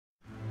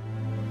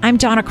I'm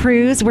Donna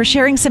Cruz. We're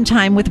sharing some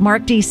time with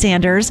Mark D.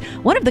 Sanders,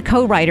 one of the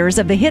co-writers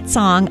of the hit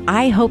song,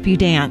 I Hope You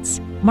Dance.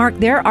 Mark,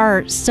 there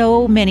are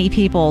so many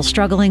people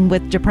struggling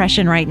with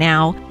depression right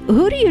now.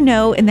 Who do you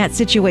know in that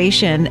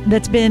situation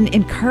that's been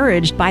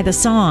encouraged by the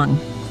song?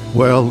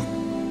 Well,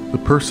 the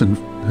person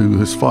who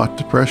has fought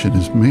depression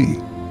is me.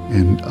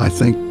 And I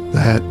think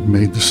that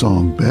made the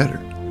song better,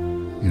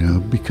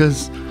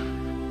 because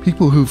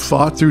people who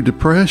fought through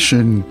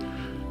depression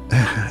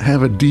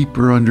have a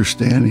deeper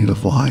understanding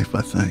of life,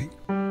 I think.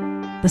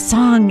 The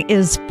song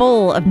is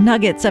full of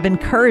nuggets of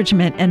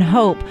encouragement and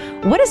hope.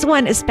 What is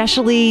one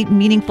especially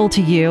meaningful to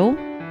you?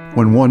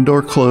 When one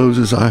door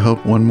closes, I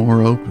hope one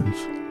more opens.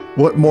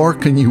 What more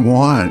can you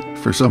want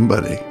for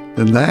somebody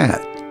than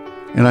that?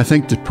 And I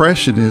think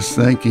depression is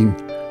thinking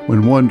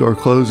when one door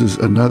closes,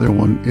 another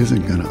one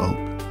isn't going to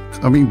open.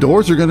 I mean,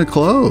 doors are going to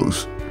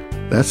close.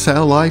 That's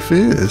how life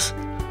is.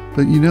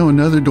 But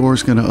another door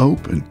is going to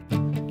open.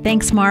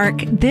 Thanks,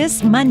 Mark.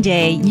 This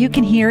Monday, you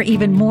can hear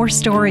even more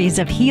stories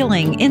of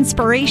healing,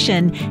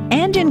 inspiration,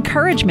 and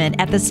encouragement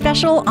at the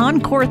special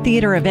Encore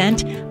Theater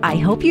event, I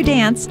Hope You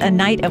Dance, a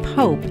night of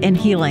hope and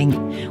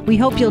healing. We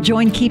hope you'll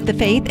join Keep the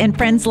Faith and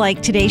friends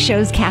like Today's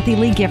Show's Kathy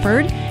Lee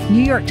Gifford,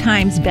 New York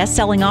Times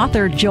bestselling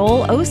author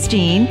Joel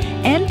Osteen,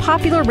 and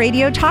popular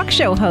radio talk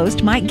show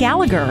host Mike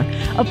Gallagher.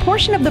 A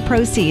portion of the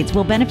proceeds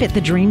will benefit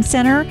the Dream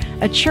Center,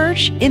 a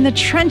church in the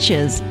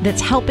trenches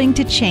that's helping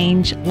to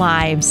change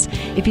lives.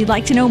 If you'd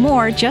like to know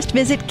more, just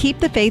visit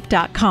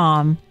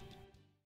KeepTheFaith.com.